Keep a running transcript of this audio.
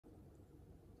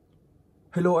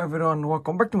Hello everyone,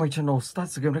 welcome back to my channel Start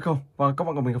the Game đấy không? Và các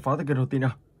bạn cùng mình khám phá tới game đầu tiên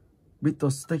nào,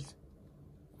 Mr.Dog.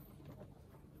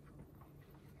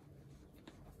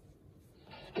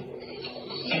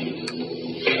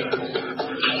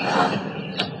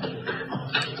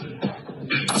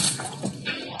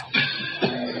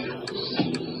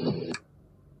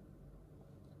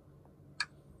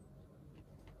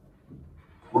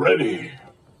 Ready,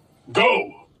 go!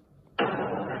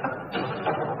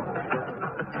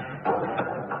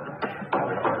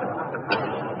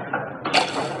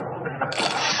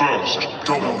 First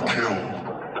double kill.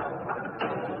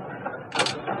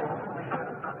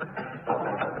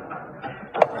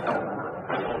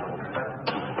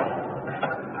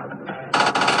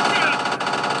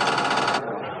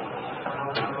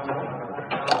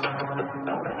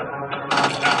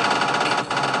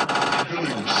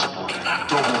 Killing spree.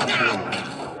 Double kill.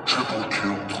 Triple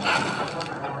kill.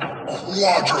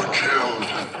 Quadra kill.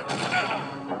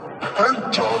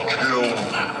 Penta kill.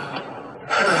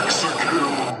 Hexa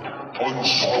kill.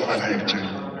 Undominating.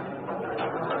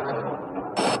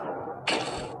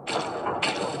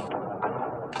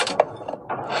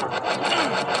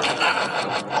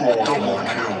 Double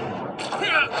kill.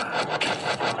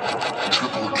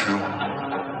 Triple kill.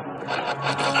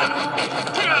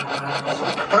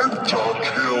 Penta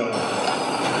kill.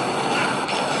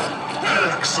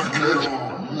 Hexa kill.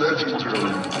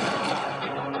 Legendary.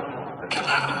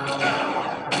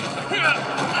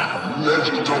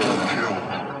 Legend double kill.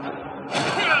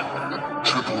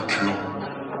 Triple kill.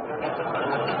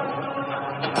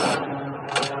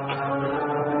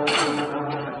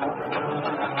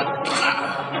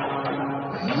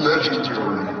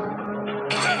 Legendary.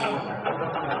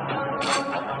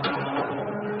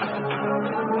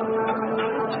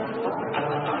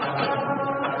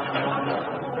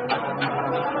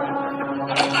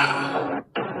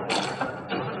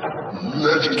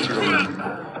 Legendary.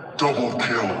 Double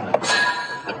kill.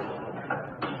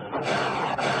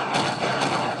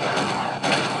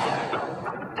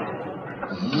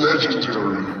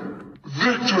 Legendary.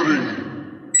 Victory!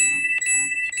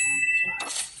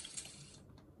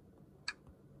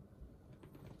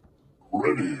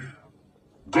 Ready.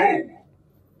 Go!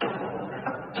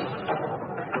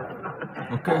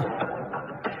 Okay.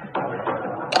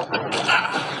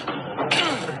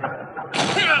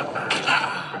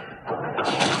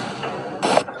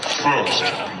 First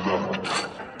blood.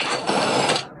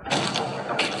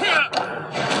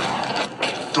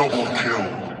 Double kill.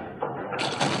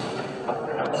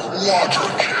 Quadra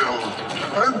kill.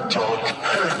 Penta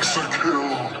hexa kill.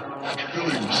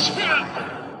 Killing spree.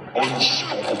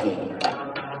 Unstoppable.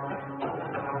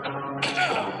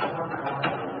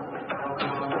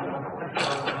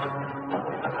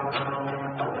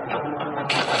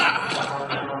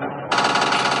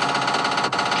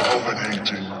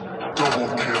 Dominating. Double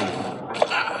kill.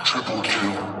 Triple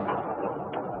kill.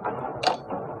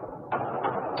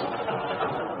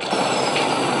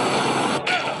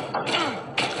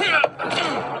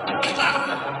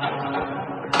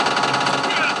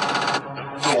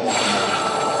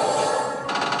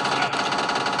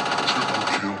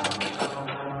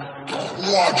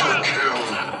 Quadra kill.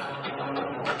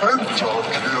 Penta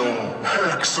kill.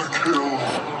 Hexa kill.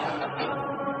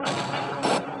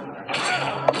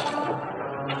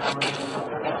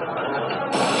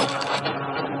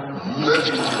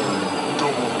 Legendary.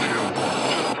 Double kill.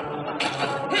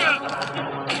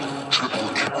 Triple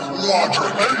kill. Quadra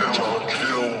penta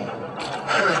kill.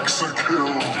 Hexa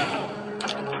kill.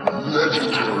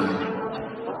 Legendary.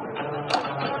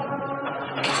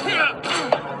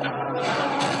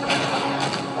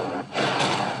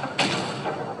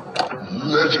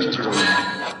 Legendary.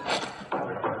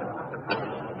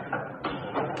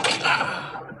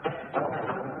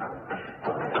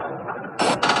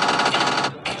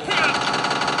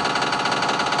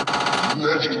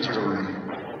 Legendary.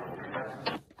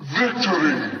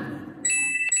 Victory.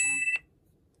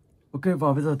 Ok,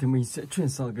 và bây giờ thì mình sẽ chuyển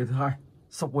sang cái thứ hai,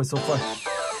 Subway Surfer.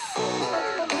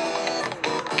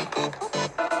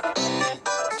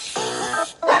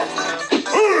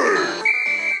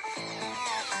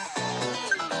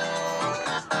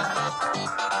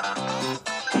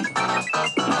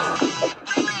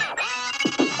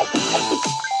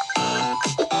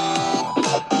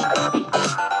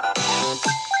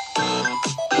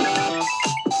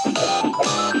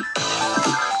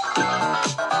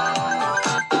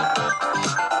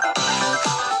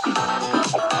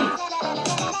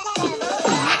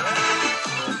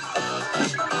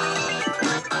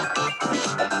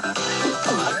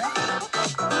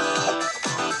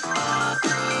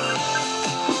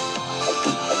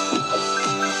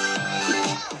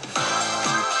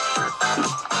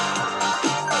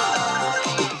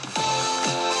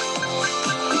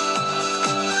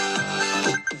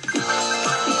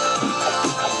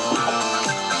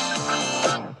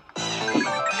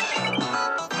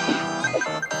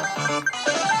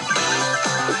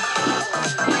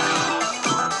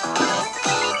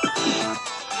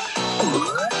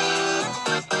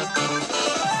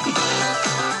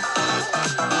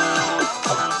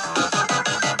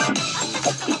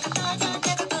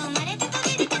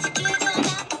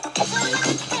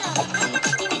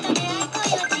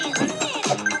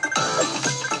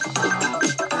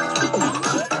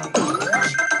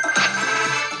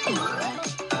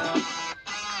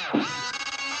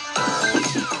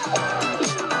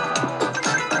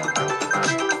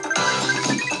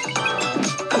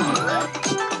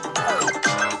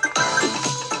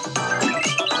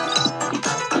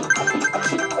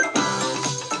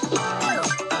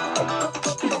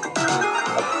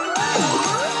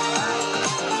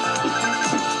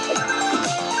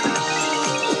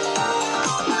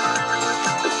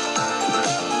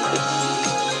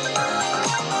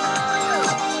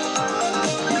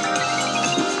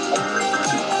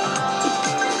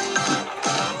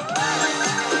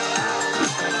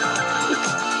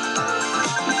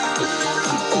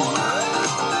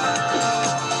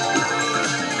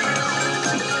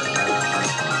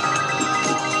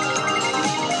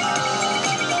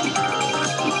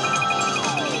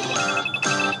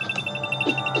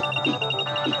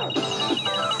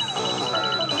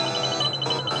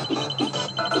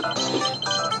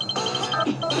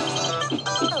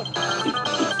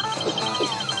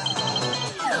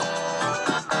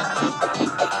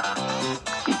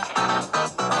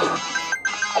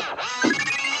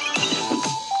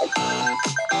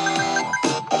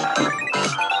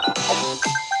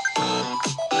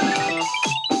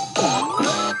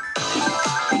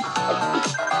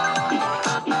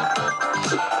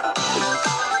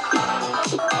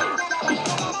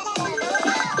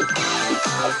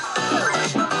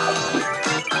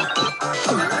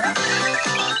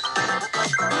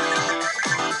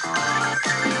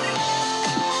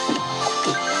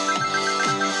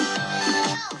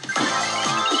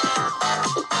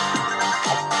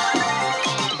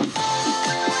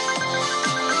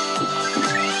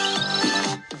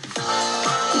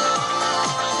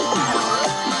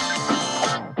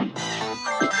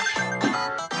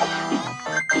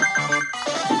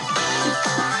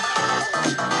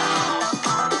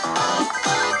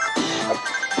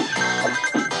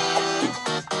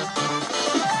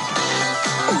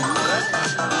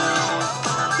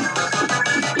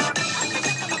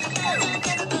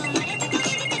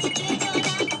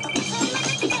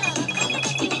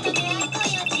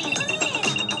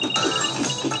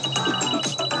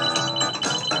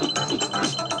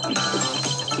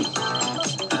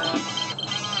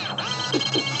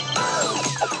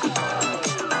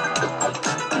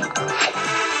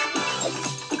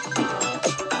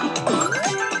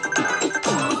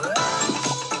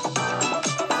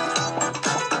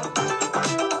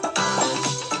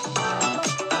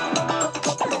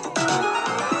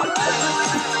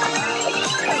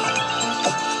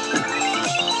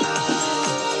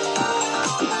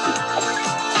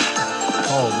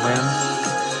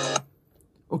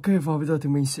 Ok, và bây giờ thì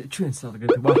mình sẽ chuyển sang game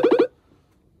thứ 3,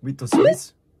 Mr.Dog.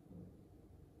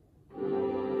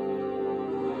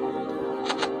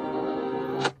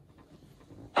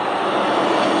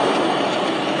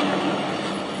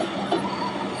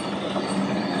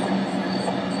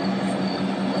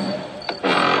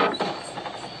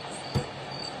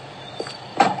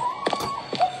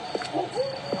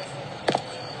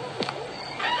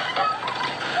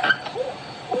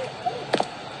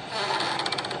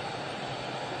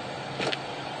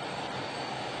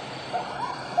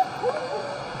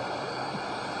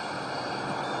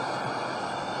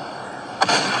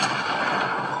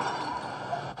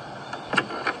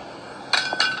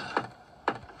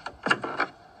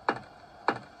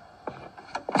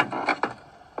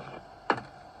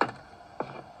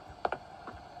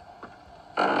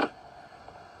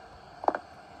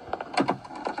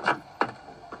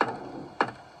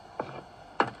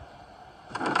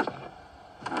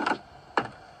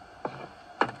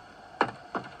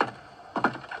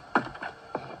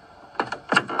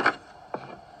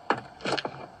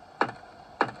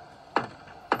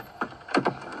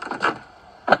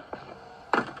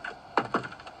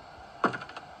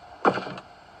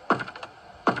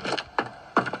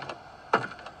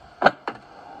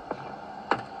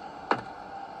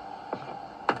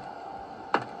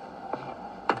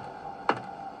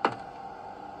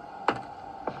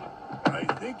 I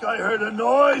think I heard a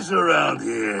noise around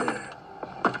here.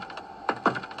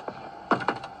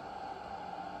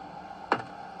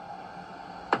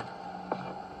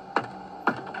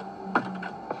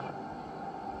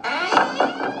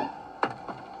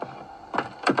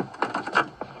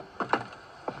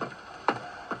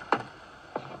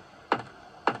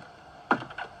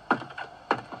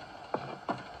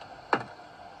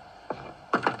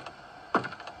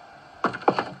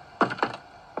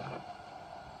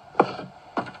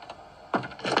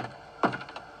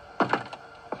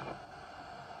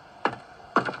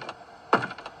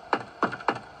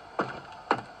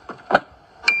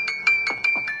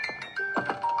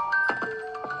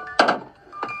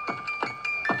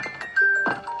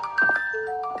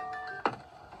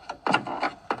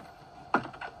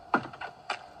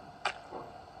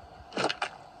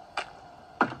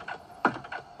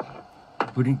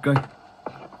 Green cây.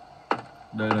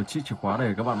 Đây là chiếc chìa khóa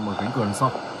để các bạn mở cánh cửa đằng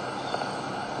sau.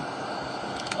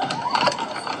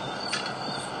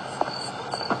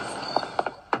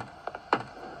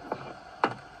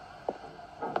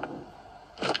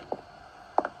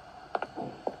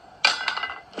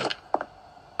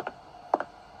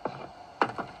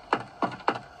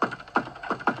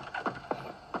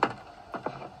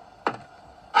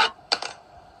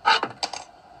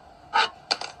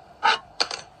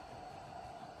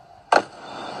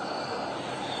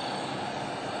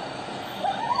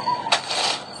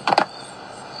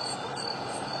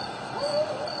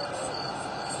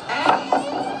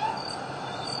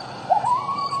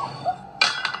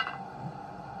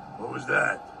 What was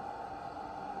that?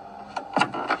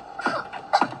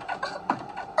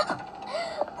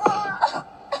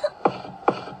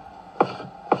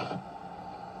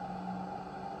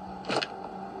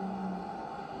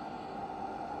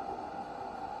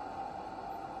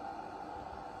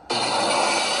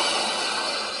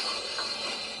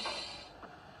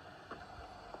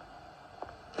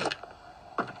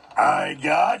 I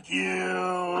got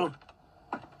you.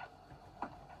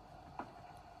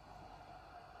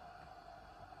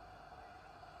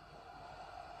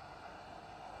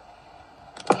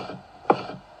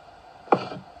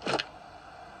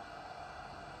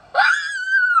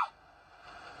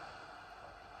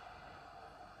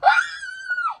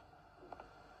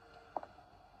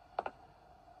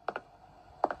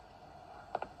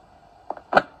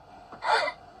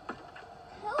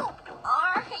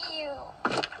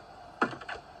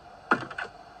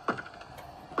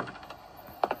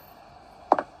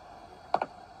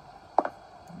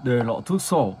 Để lọ thuốc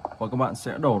sổ và các bạn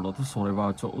sẽ đổ lọ thuốc sổ này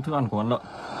vào chỗ thức ăn của con lợn.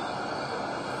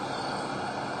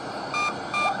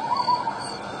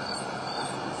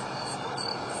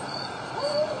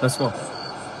 Let's go.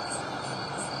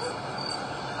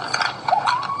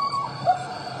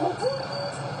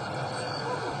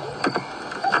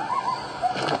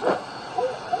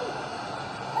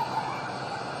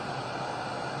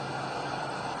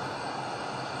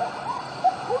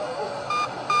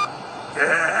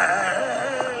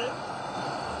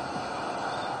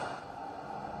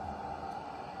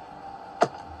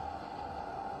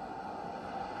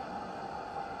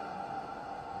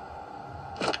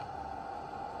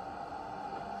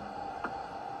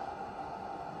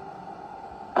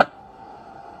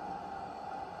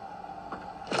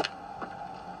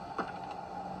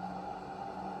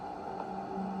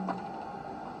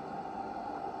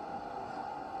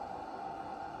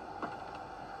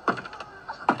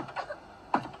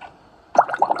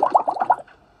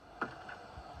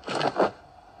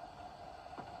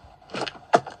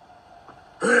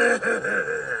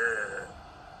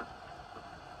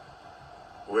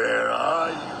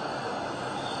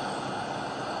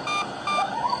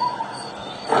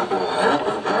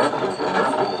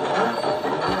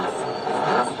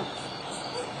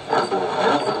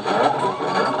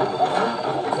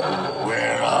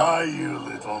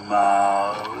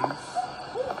 mouse.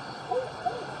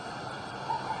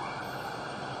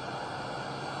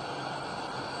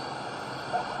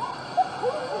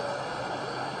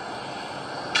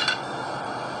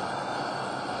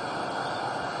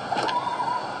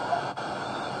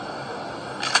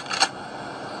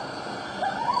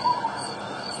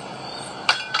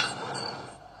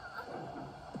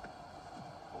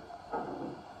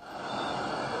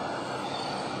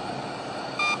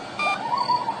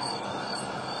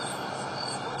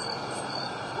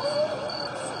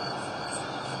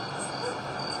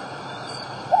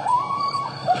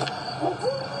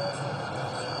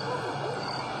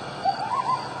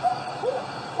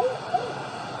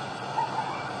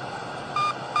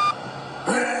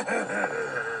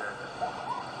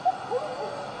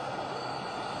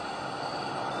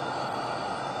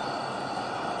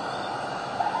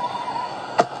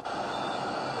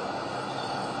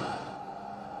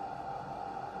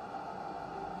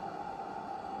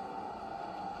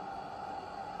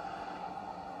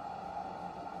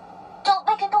 Don't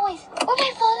make a noise, or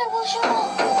my father will show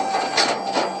up.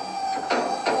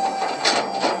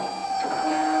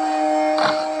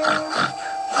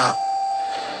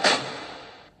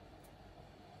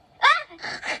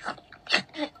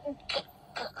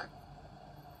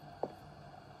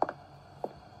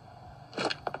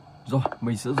 Rồi,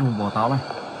 mình sẽ dùng vỏ táo này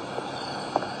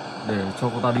để cho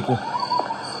cô ta đi cùng.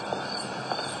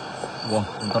 Wow,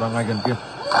 chúng ta đang ngay gần kia.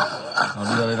 Nào,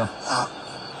 đi ra đây nào.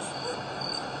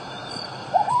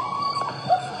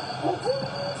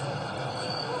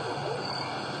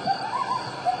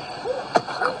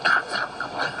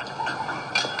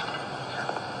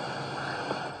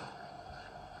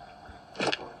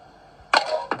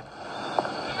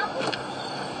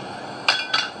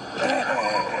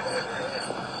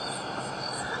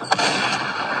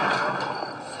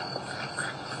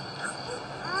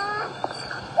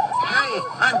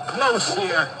 I'm close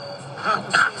here. I'm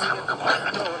standing at the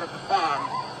back door of the farm.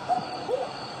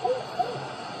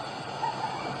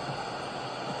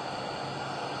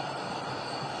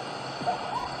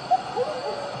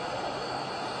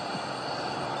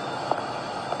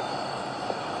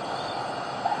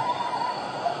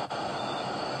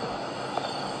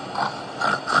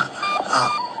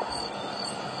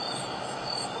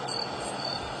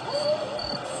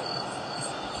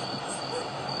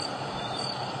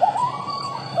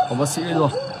 Có bác sĩ đây rồi.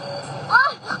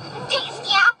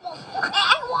 Tasty apples.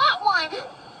 I want one.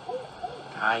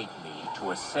 Guide me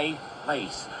to a safe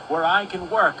place where I can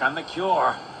work on the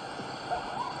cure.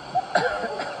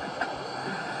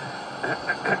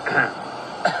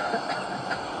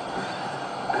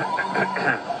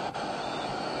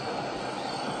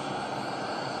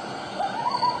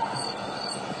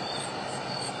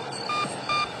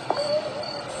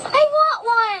 I want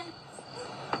one.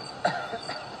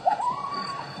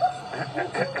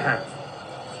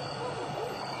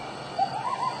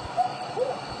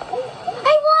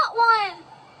 I want one.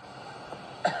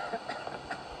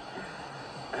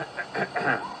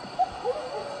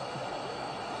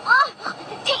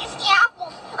 Tasty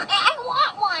apples. I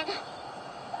want one.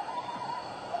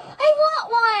 I want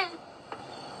one.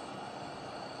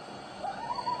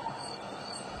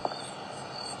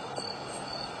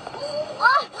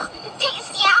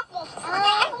 Tasty apples.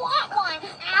 I want one.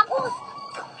 Apples.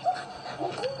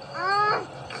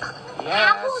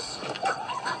 Yes.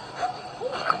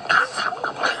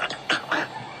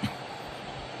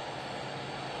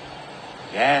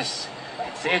 Yes,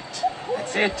 that's it.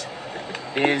 That's it.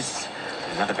 Here's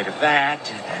another bit of that.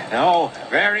 Oh,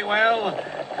 very well.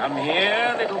 Come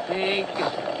here, little pig.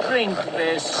 Drink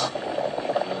this.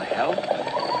 It will help.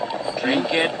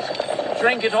 Drink it.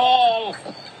 Drink it all.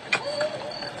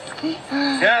 Yes.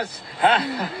 Yes. Am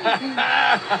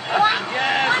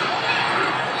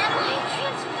I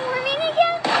transforming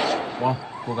again? Wow,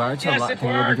 cô gái trở Yes, lại it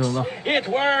thành người bình thường rồi. works. It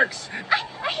works. I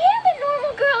am a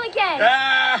normal girl again.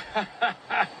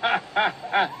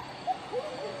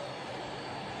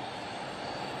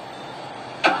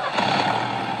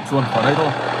 Chuồn khỏi đây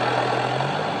thôi.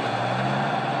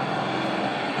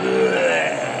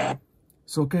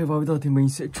 Rồi ok, và bây giờ thì mình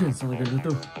sẽ chuyển sang cái thứ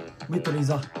tư,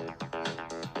 Mr.Dog.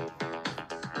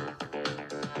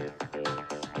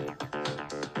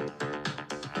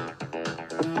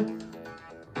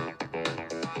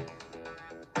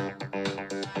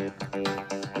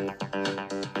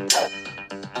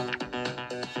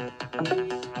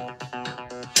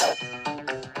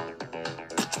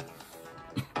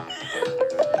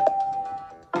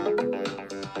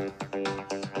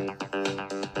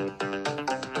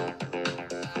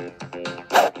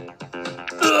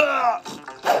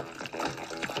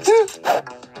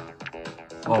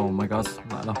 Ồ, Oh my god,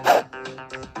 lại đâu.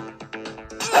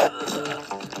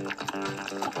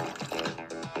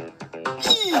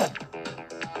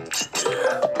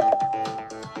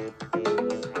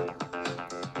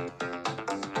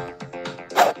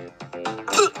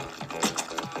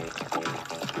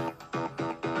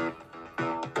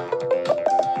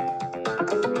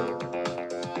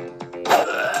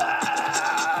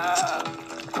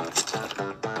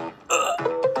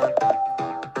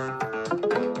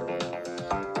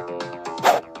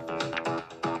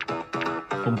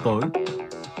 Không tới.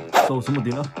 Sâu xuống một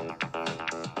tí nữa.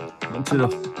 Vẫn chưa được.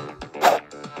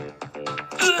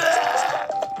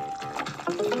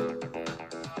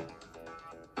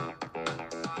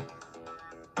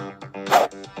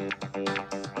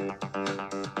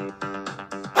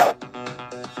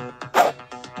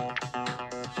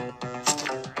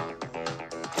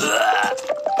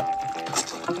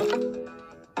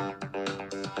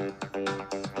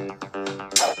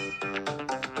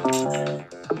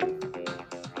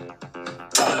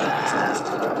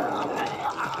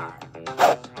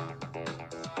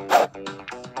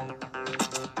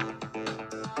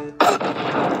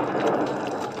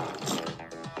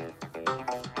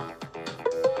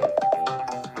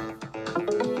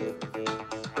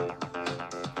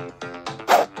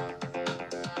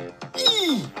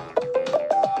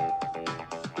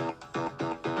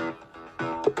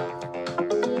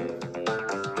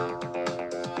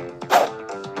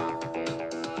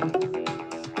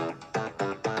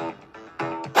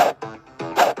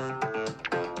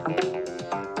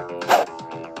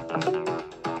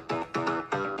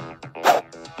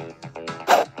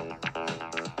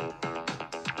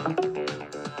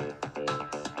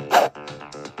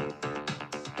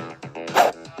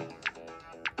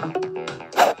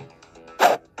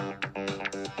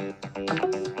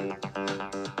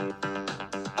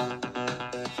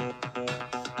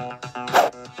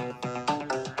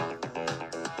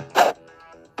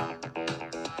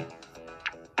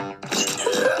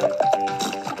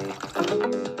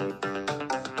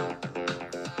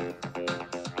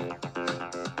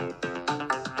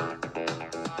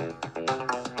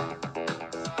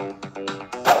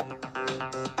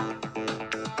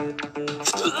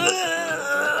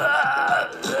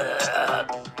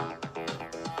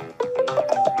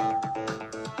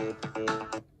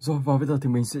 Rồi, và bây giờ thì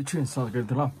mình sẽ chuyển sang game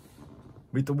thứ 5,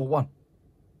 Mr.Dog 1.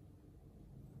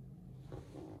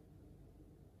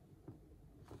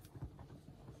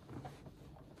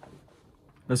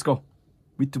 Let's go,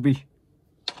 B2B.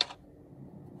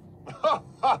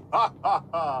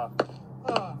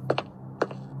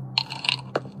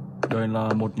 Đây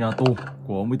là một nhà tù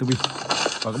của Mr.B.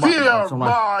 Và các bạn ở trong này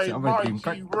sẽ phải tìm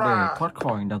cách để thoát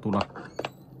khỏi nhà tù này.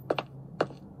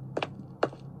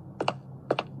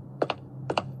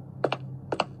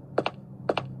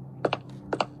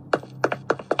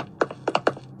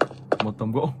 Một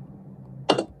tấm gỗ.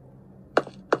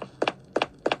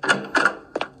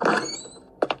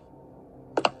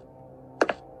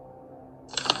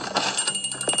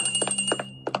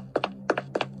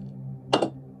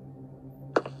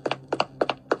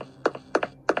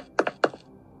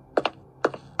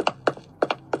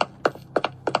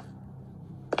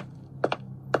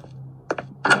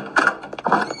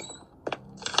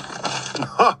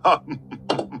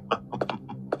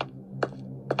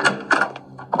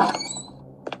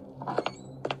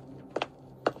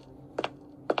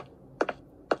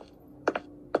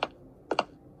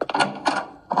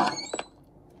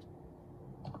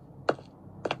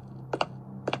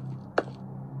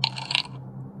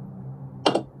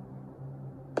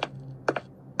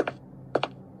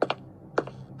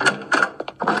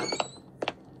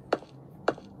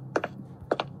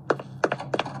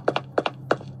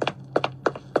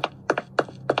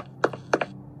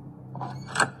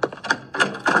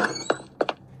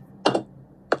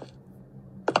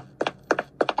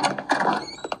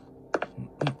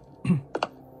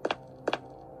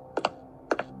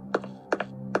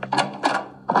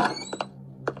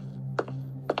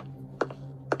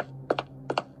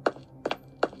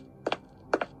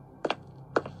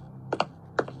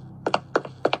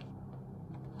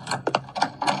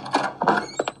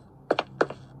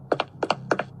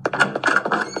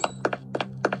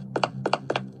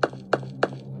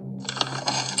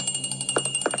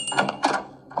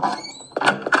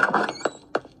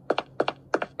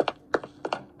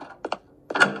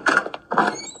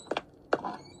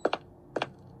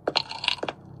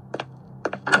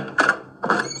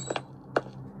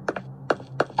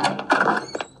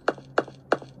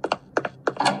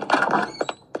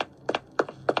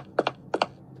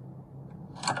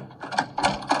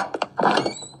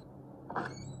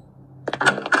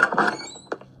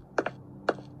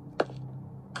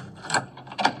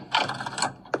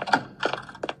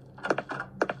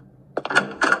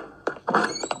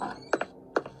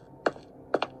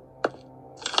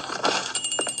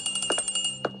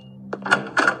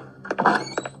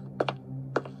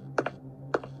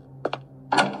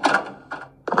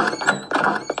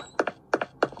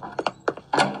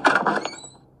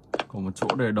 Có một chỗ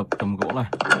để đập tấm gỗ này,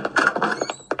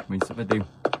 mình sẽ phải tìm.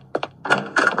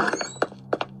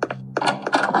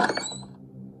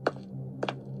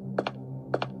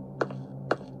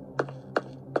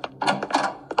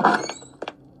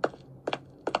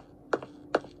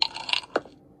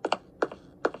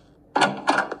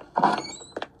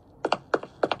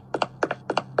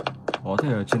 Có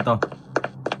thể ở trên tầng.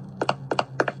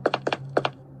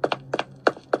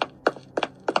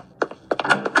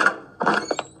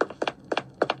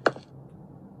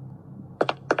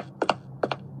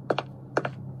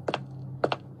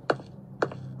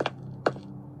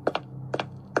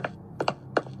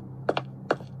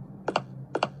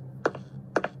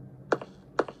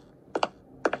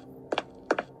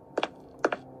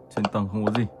 Trên tầng không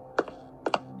có gì.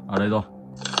 Ở đây rồi.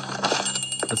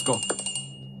 Let's go.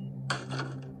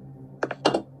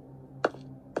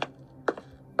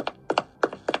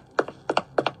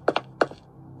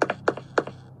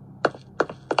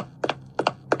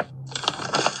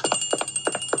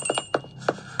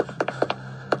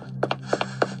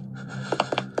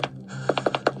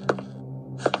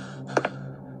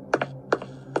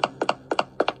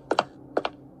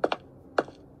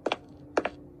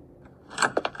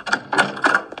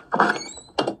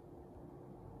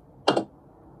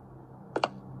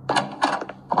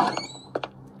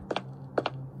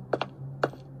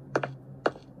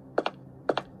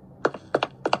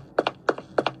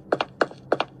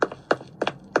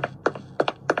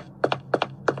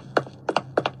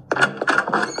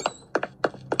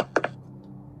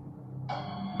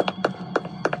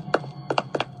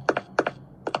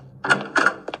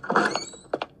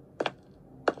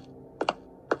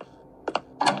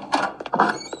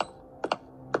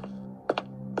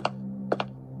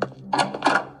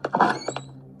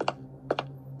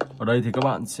 Ở đây thì các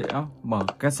bạn sẽ mở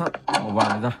két sắt màu vàng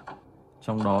này ra.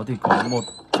 Trong đó thì có một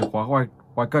chìa khóa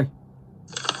quai cây.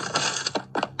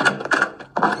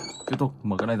 Tiếp tục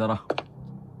mở cái này ra nào.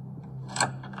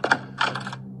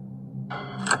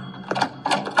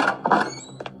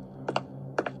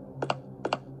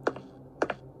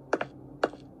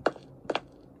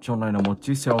 Trong này là một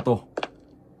chiếc xe ô tô.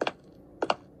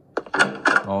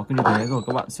 Đó, cứ như thế rồi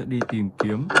các bạn sẽ đi tìm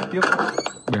kiếm tiếp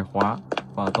bẻ khóa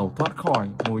và tẩu thoát khỏi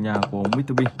ngôi nhà của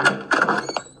Mr.B.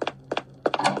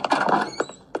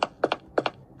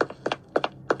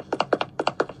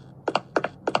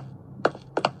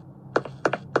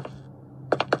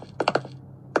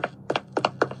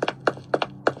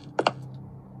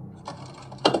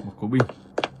 Một cú pin.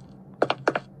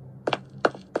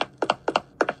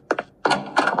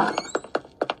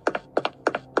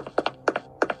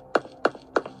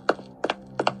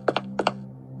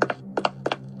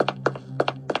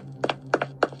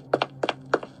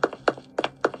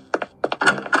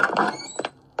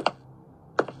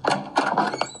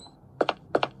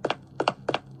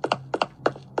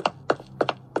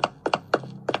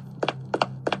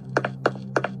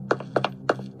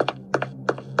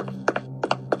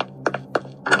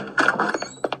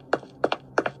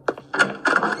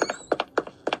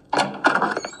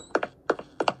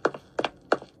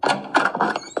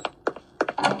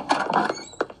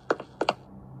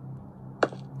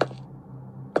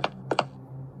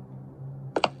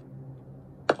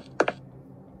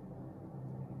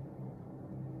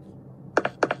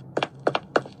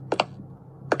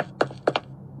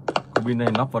 Cú pin này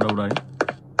lắp vào đâu đấy.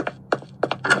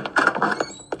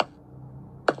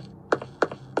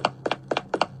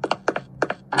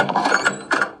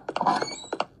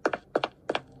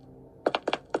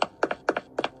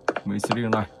 Mình sẽ đi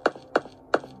đường này.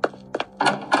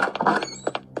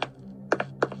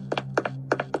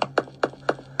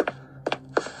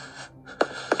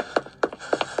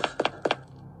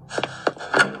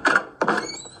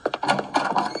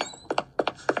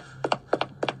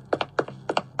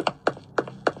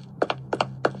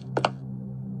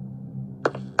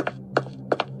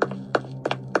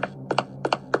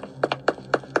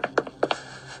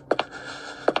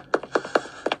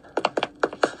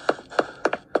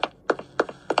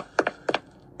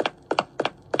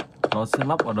 Nó sẽ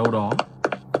lắp ở đâu đó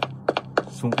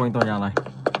xung quanh tòa nhà này.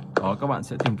 Đó, các bạn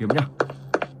sẽ tìm kiếm nhá.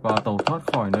 Và tàu thoát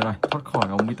khỏi nơi này, thoát khỏi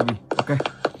ông Mr.B. Ok.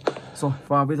 Rồi,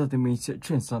 và bây giờ thì mình sẽ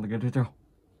chuyển sang cái tiếp theo.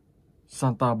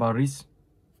 Santa Baris.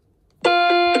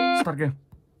 Start game.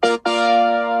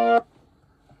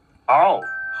 Oh,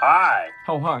 Hi.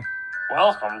 Oh, hi.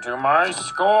 Welcome to my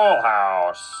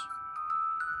schoolhouse.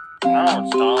 Now it's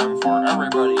time for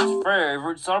everybody's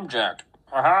favorite subject.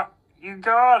 You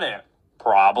got it.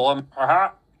 Problem.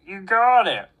 You got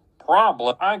it.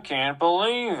 Problem. I can't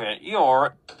believe it. You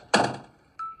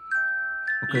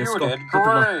did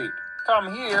great.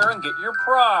 Come here and get your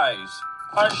prize.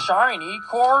 A shiny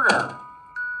quarter.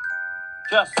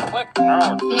 Just click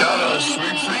out. Gotta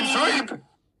sweep, sweep, sweep.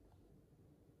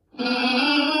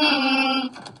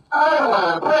 I want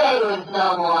to play with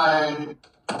someone.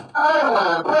 I want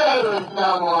to play with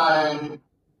someone.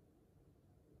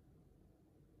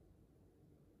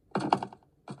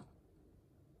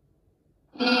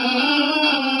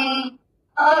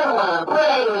 I want to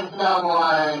play with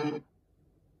someone.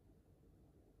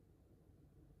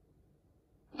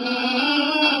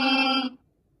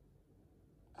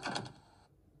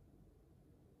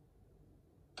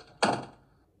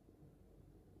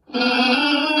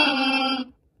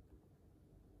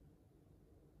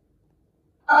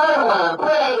 I want to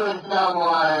play with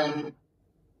someone.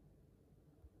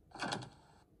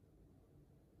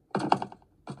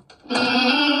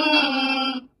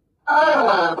 I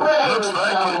want to play Looks with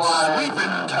like someone. it's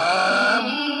sweeping time.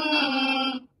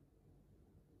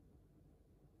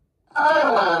 I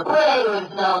want to play with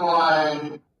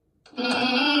someone.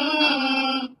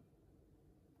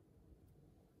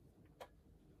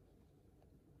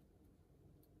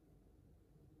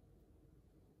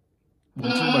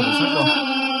 Bốn trên 7 cuốn sách rồi.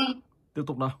 Tiếp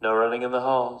tục nào. No running in the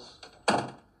halls.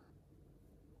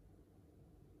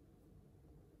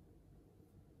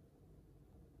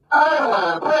 I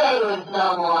want to play with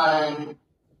someone.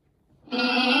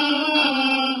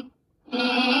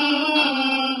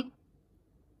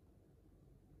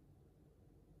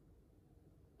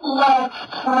 Let's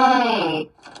play.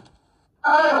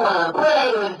 I want to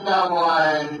play with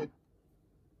someone.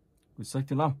 Cuốn sách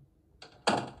thứ 5.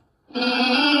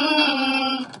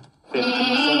 15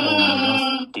 seconds.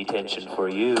 Detention for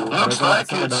you. Looks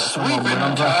like it's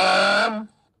sweeping time.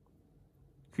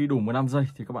 Khi đủ 15 giây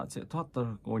thì các bạn sẽ thoát từ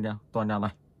tòa nhà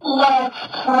này. Let's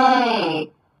play.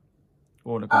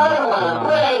 Ồ, lại I còn want to là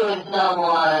play with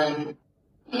someone.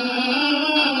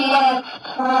 Let's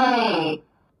play.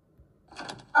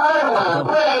 I want to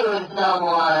play with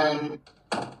someone.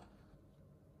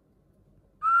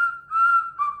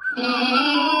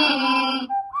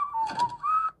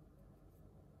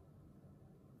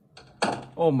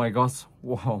 Oh my god,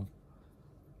 wow.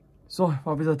 Rồi,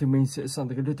 và bây giờ thì mình sẽ sang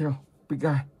tới cái tiếp theo. Piggy,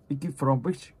 Piggy from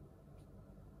Beach.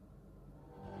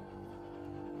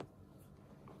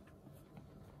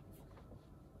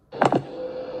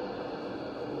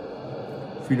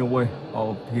 Feel away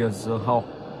of here's the house.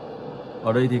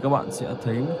 Ở đây thì các bạn sẽ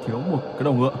thấy thiếu một cái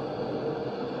đầu ngựa.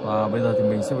 Và bây giờ thì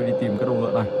mình sẽ phải đi tìm cái đầu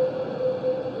ngựa này.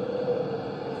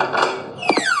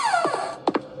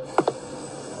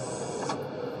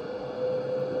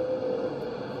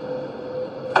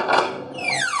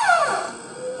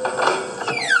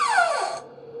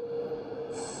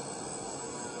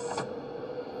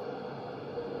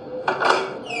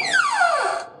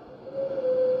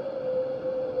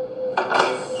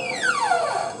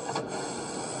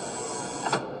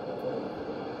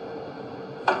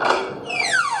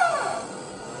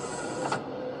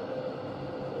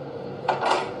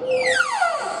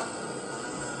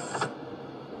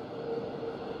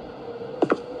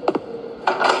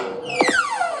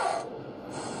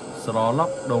 Sau đó lắp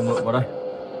đầu ngựa vào đây.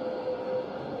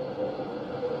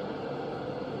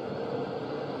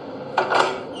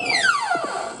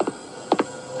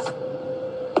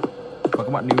 Và các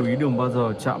bạn lưu ý đừng bao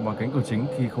giờ chạm vào cánh cửa chính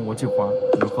khi không có chìa khóa.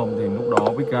 Nếu không thì lúc đó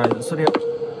Big Guy sẽ xuất hiện.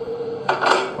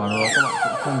 Và lúc đó các bạn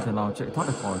cũng không thể nào chạy thoát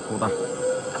được khỏi cô ta,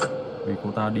 vì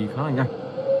cô ta đi khá là nhanh.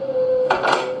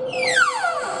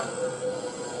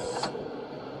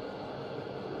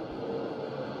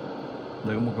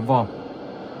 Đây có một cái vòm.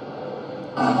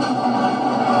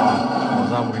 Mở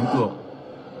ra một cánh cửa,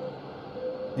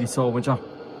 đi sâu bên trong.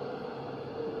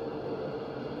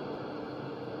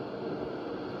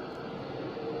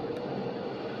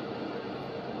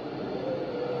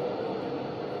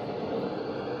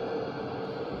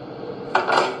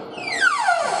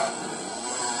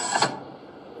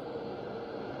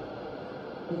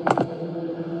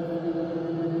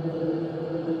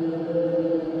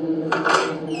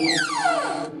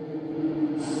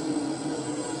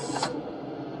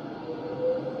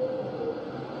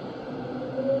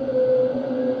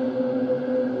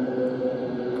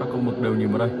 Đều nhìn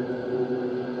vào đây.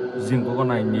 Riêng có con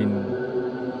này nhìn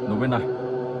nó bên này.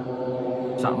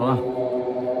 Chạm nó nào.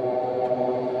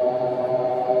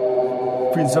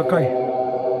 Phin ra cây.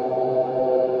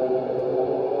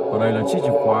 Và đây là chiếc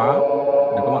chìa khóa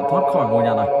để các bạn thoát khỏi ngôi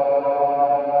nhà này.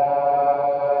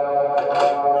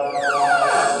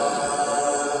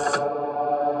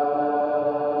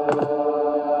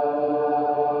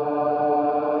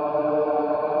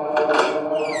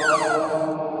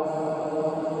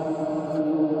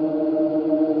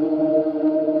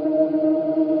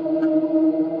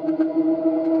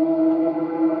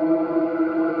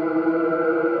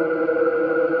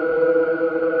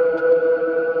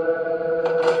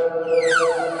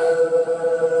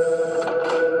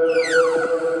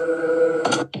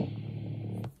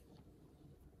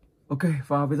 Ok,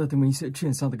 và bây giờ thì mình sẽ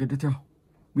chuyển sang cái tiếp theo,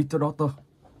 Mr.Dog.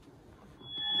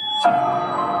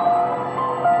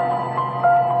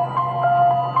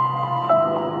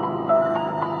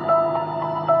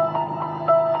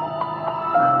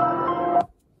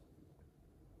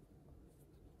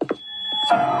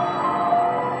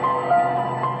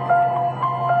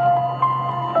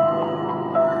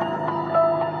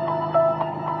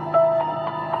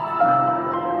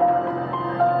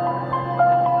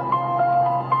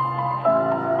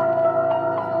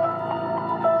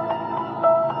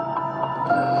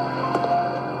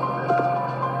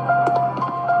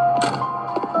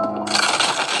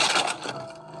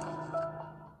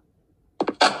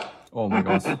 Oh my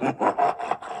gosh.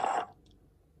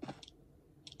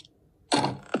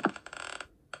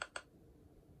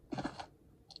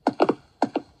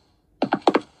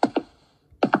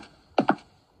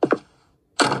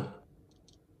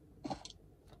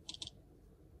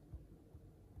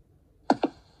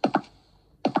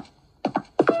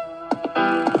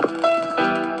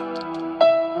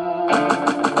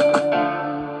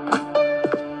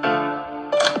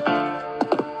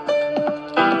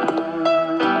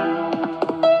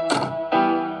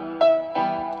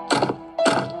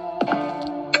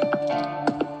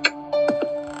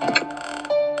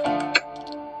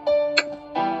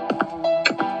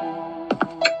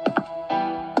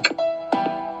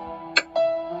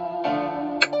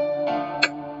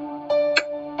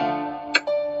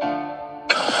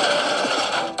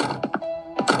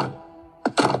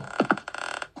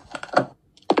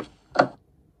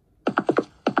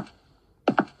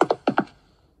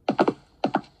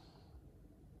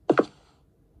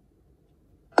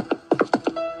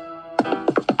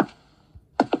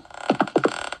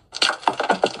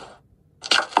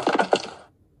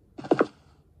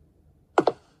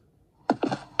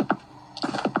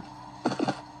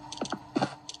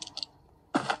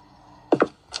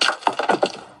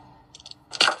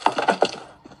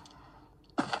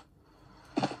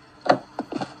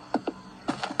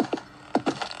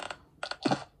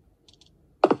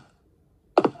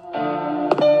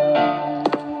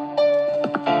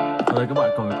 Ở đây các bạn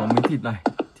còn phải có miếng thịt này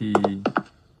thì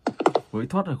mới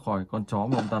thoát được khỏi con chó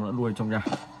mà ông ta đã nuôi trong nhà.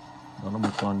 Đó là một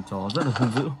con chó rất là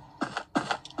hung dữ.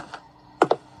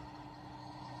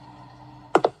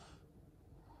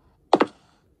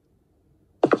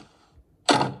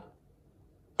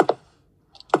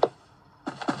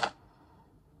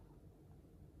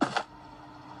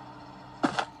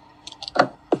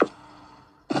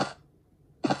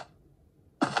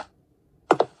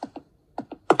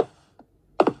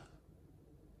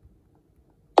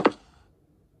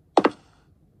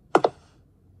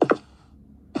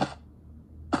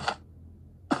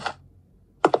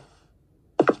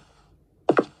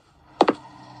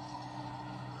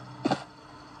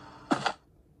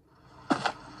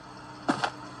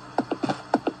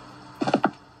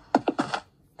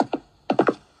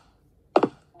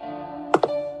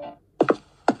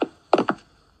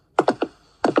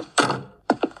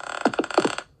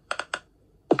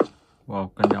 Wow,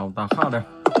 căn nhà ông ta khá đẹp.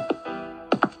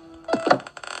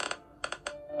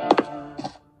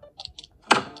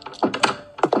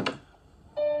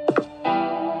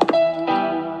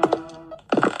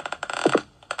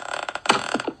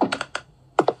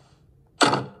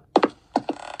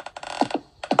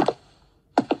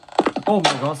 Oh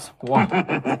my gosh, wow.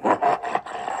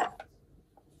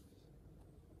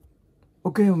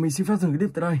 Ok, mình xin phép dừng clip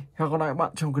tại đây. Hẹn gặp lại các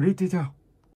bạn trong clip tiếp theo.